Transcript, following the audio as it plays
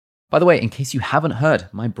By the way, in case you haven't heard,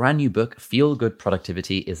 my brand new book, Feel Good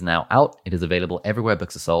Productivity, is now out. It is available everywhere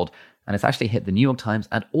books are sold, and it's actually hit the New York Times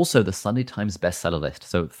and also the Sunday Times bestseller list.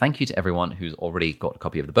 So thank you to everyone who's already got a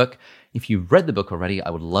copy of the book. If you've read the book already,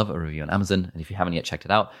 I would love a review on Amazon. And if you haven't yet checked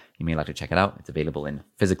it out, you may like to check it out. It's available in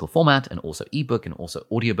physical format and also ebook and also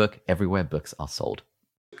audiobook everywhere books are sold.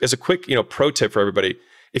 As a quick, pro tip for everybody,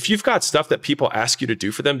 if you've got stuff that people ask you to do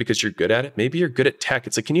for them because you're good at it, maybe you're good at tech.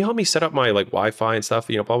 It's like, can you help me set up my Wi-Fi and stuff,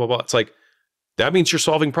 blah, blah, blah. It's like, that means you're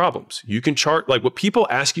solving problems. You can charge, what people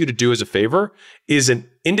ask you to do as a favor is an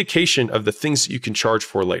indication of the things that you can charge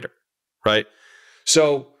for later, right?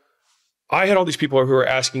 So I had all these people who were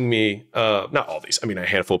asking me, not all these, a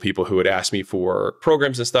handful of people who would ask me for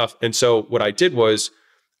programs and stuff. And so what I did was,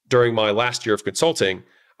 during my last year of consulting,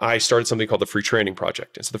 I started something called the Free Training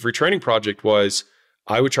Project. And so the Free Training Project was,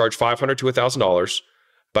 I would charge $500 to $1,000,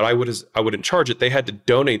 but I wouldn't charge it. They had to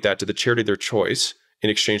donate that to the charity of their choice in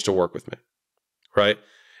exchange to work with me, right?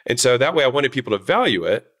 And so that way I wanted people to value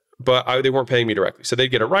it, but they weren't paying me directly. So they'd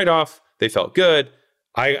get a write-off. They felt good.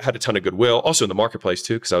 I had a ton of goodwill, also in the marketplace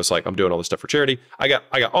too, because I was like, I'm doing all this stuff for charity. I got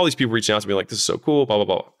all these people reaching out to me like, this is so cool, blah, blah,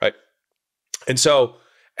 blah, right? And so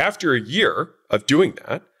after a year of doing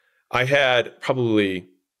that, I had probably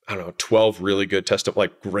 12 really good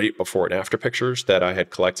great before and after pictures that I had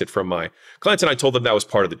collected from my clients. And I told them that was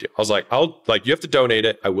part of the deal. I was like, you have to donate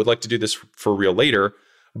it. I would like to do this for real later,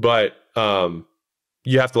 but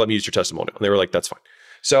you have to let me use your testimonial. And they were like, that's fine.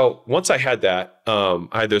 So once I had that, I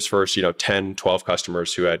had those first, 10, 12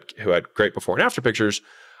 customers who had great before and after pictures.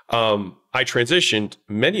 I transitioned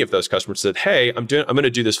many of those customers, said, hey, I'm going to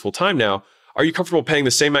do this full time now. Are you comfortable paying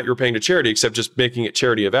the same amount you were paying to charity, except just making it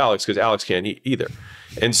charity of Alex because Alex can't eat either?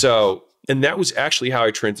 And that was actually how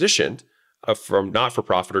I transitioned from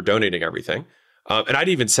not-for-profit or donating everything. And I didn't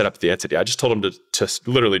even set up the entity. I just told them to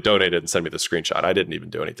literally donate it and send me the screenshot. I didn't even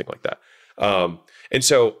do anything like that. And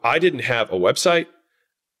so I didn't have a website.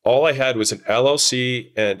 All I had was an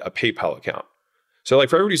LLC and a PayPal account. So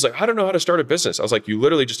for everybody who's like, I don't know how to start a business. I was like, you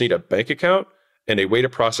literally just need a bank account and a way to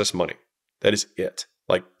process money. That is it.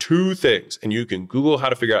 2 things. And you can Google how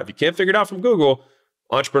to figure it out. If you can't figure it out from Google,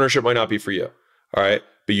 entrepreneurship might not be for you. All right.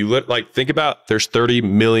 But you think about, there's 30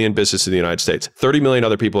 million businesses in the United States. 30 million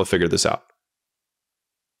other people have figured this out,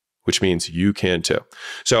 which means you can too.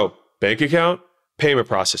 So bank account, payment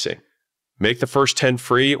processing, make the first 10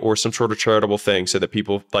 free or some sort of charitable thing so that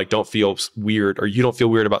people don't feel weird or you don't feel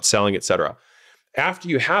weird about selling, et cetera. After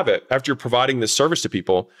you have it, after you're providing this service to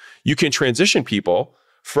people, you can transition people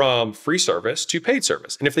from free service to paid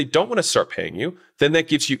service. And if they don't want to start paying you, then that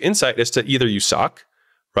gives you insight as to either you suck,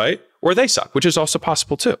 right? Or they suck, which is also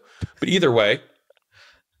possible too. But either way,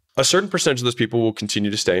 a certain percentage of those people will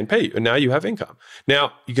continue to stay and pay you. And now you have income.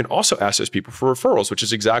 Now, you can also ask those people for referrals, which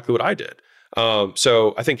is exactly what I did.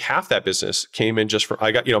 So I think half that business came in just from,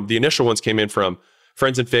 the initial ones came in from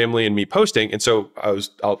friends and family and me posting. And so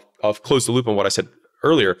I'll close the loop on what I said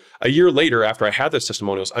earlier. A year later, after I had those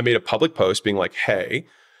testimonials, I made a public post being like, hey,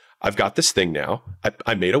 I've got this thing now.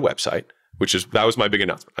 I made a website, that was my big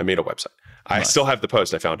announcement. I made a website. Nice. I still have the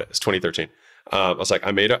post. I found it. It's 2013. I was like,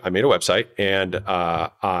 I made a website and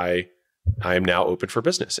I am now open for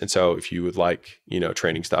business. And so if you would like,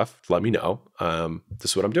 training stuff, let me know.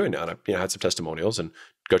 This is what I'm doing now. And I had some testimonials and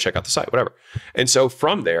go check out the site, whatever. And so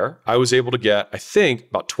from there, I was able to get, I think,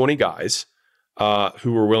 about 20 guys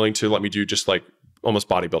who were willing to let me do just almost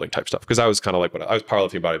bodybuilding type stuff. Because I was kind of I was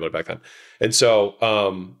powerlifting bodybuilding back then. And so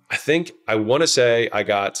I want to say I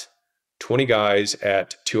got 20 guys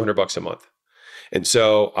at $200 a month. And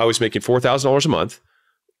so I was making $4,000 a month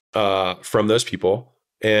from those people.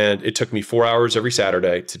 And it took me 4 hours every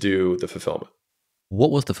Saturday to do the fulfillment.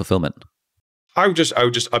 What was the fulfillment? I would just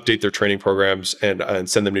update their training programs and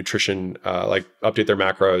send them nutrition, update their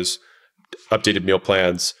macros, updated meal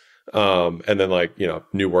plans, and then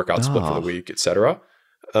new workout split for the week, et cetera.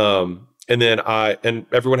 And then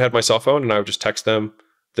everyone had my cell phone and I would just text them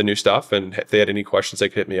the new stuff. And if they had any questions, they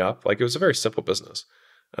could hit me up. It was a very simple business.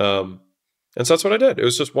 And so that's what I did. It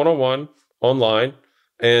was just one-on-one online.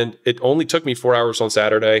 And it only took me 4 hours on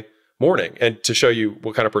Saturday morning. And to show you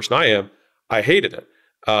what kind of person I am, I hated it.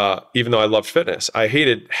 Even though I loved fitness, I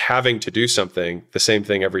hated having to do the same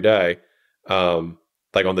thing every day, on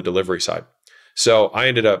the delivery side. So I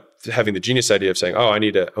ended up having the genius idea of saying, I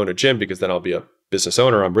need to own a gym because then I'll be a business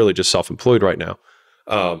owner. I'm really just self-employed right now.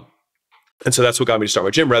 And so that's what got me to start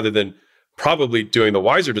my gym rather than probably doing the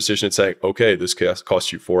wiser decision and saying, okay, this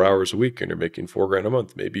costs you 4 hours a week and you're making $4,000 a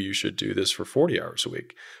month. Maybe you should do this for 40 hours a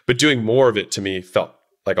week. But doing more of it to me felt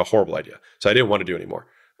like a horrible idea. So I didn't want to do any more.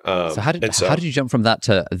 So how did you jump from that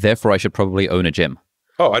to, therefore I should probably own a gym?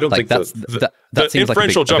 Oh, I don't Like think that the seems like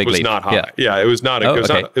inferential a jump big was leap. not high. Yeah, it was not.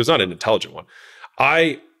 It was not an intelligent one.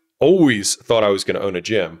 I always thought I was going to own a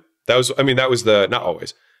gym. That was not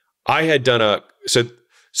always. I had done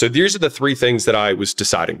so these are the three things that I was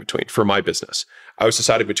deciding between for my business. I was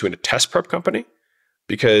deciding between a test prep company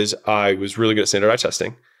because I was really good at standardized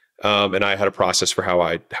testing, and I had a process for how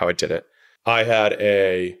I did it. I had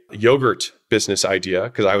a yogurt business idea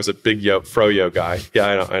because I was a big froyo guy. Yeah,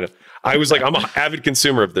 I know. I was like, I'm an avid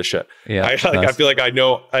consumer of this shit. Yeah, I feel like I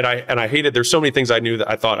know, and I hate it. There's so many things I knew that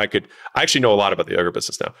I thought I could. I actually know a lot about the yogurt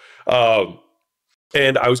business now,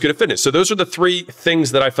 and I was good at fitness. So those are the three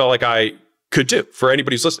things that I felt like I could do for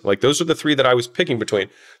anybody who's listening. Like those are the three that I was picking between.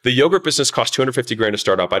 The yogurt business cost $250,000 to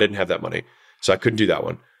start up. I didn't have that money, so I couldn't do that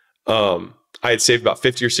one. I had saved about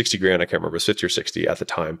 50 or 60 grand. I can't remember. It was 50 or 60 at the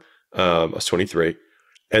time. I was 23.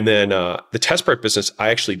 And then the test prep business, I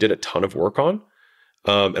actually did a ton of work on.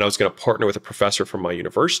 And I was going to partner with a professor from my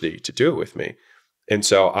university to do it with me. And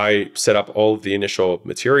so I set up all of the initial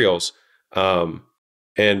materials.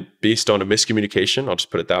 And based on a miscommunication, I'll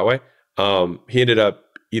just put it that way, he ended up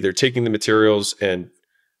either taking the materials and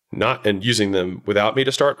using them without me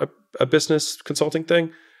to start a business consulting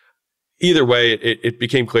thing. Either way, it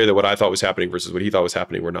became clear that what I thought was happening versus what he thought was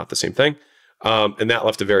happening were not the same thing. And that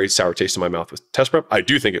left a very sour taste in my mouth with test prep. I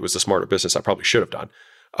do think it was the smarter business I probably should have done.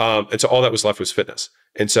 And so all that was left was fitness.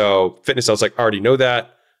 And so fitness, I was like, I already know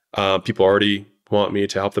that. People already want me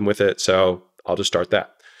to help them with it. So I'll just start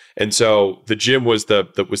that. And so the gym was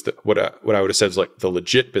what I would have said was like the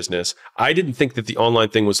legit business. I didn't think that the online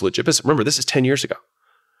thing was legit business. Remember, this is 10 years ago.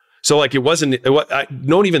 So like no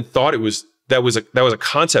one even thought that was a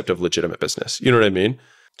concept of legitimate business. You know what I mean?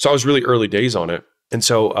 So I was really early days on it. And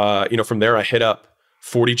so, from there, I hit up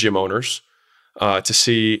 40 gym owners to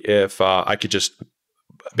see if I could just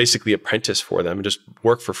basically apprentice for them and just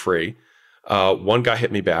work for free. One guy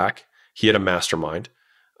hit me back. He had a mastermind.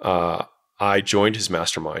 I joined his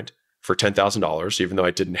mastermind for $10,000, even though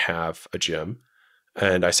I didn't have a gym.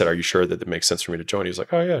 And I said, "Are you sure that it makes sense for me to join?" He was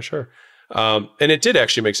like, "Oh yeah, sure." And it did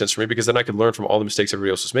actually make sense for me because then I could learn from all the mistakes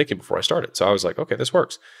everybody else was making before I started. So I was like, okay, this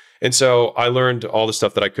works. And so I learned all the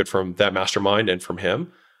stuff that I could from that mastermind and from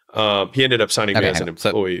him. He ended up signing me as an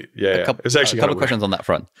employee. So it was actually a couple of questions on that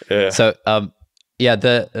front. Yeah. So,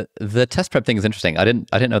 the test prep thing is interesting. I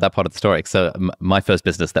didn't know that part of the story. So my first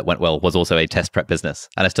business that went well was also a test prep business,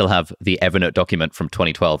 and I still have the Evernote document from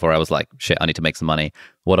 2012 where I was like, shit, I need to make some money.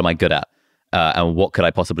 What am I good at? And what could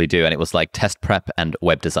I possibly do? And it was like test prep and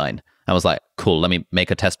web design. I was like, cool, let me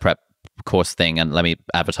make a test prep course thing and let me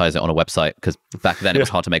advertise it on a website, because back then it was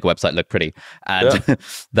hard to make a website look pretty, and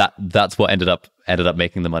that's what ended up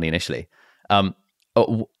making the money initially. On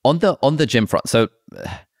the gym front, so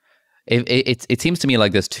it seems to me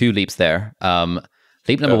like there's two leaps there.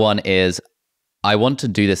 Leap number one is I want to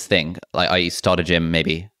do this thing, like I start a gym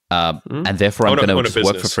maybe, and therefore I'm going to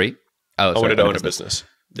work for free. I wanted to own a business.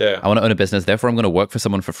 Yeah, I want to own a business. Therefore, I'm going to work for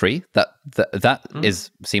someone for free.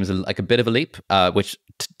 Seems like a bit of a leap, which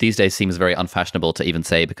these days seems very unfashionable to even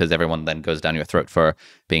say, because everyone then goes down your throat for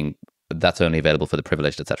being that's only available for the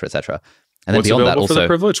privileged, etc., etc. And then what's beyond available that, also for the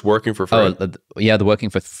privileged, working for free. The working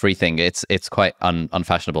for free thing. It's quite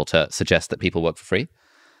unfashionable to suggest that people work for free.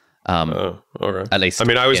 Okay. At least, I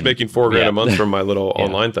mean, I was making $4,000 a month from my little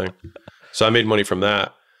online thing, so I made money from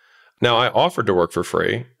that. Now, I offered to work for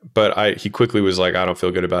free, but he quickly was like, I don't feel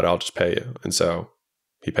good about it. I'll just pay you. And so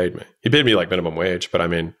he paid me. He paid me like minimum wage, but I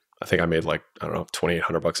mean, I think I made like, I don't know,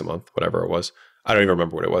 $2,800 a month, whatever it was. I don't even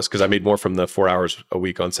remember what it was because I made more from the 4 hours a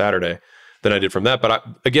week on Saturday than I did from that. But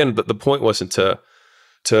again, the point wasn't to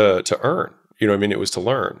earn, you know what I mean? It was to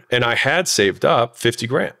learn. And I had saved up 50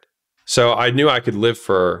 grand. So I knew I could live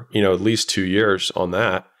for, at least 2 years on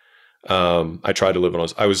that. I tried to live on,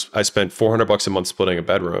 I spent $400 a month splitting a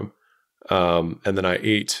bedroom. And then I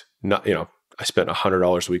ate, I spent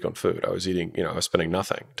 $100 a week on food. I was eating, I was spending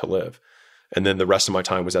nothing to live. And then the rest of my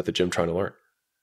time was at the gym trying to learn.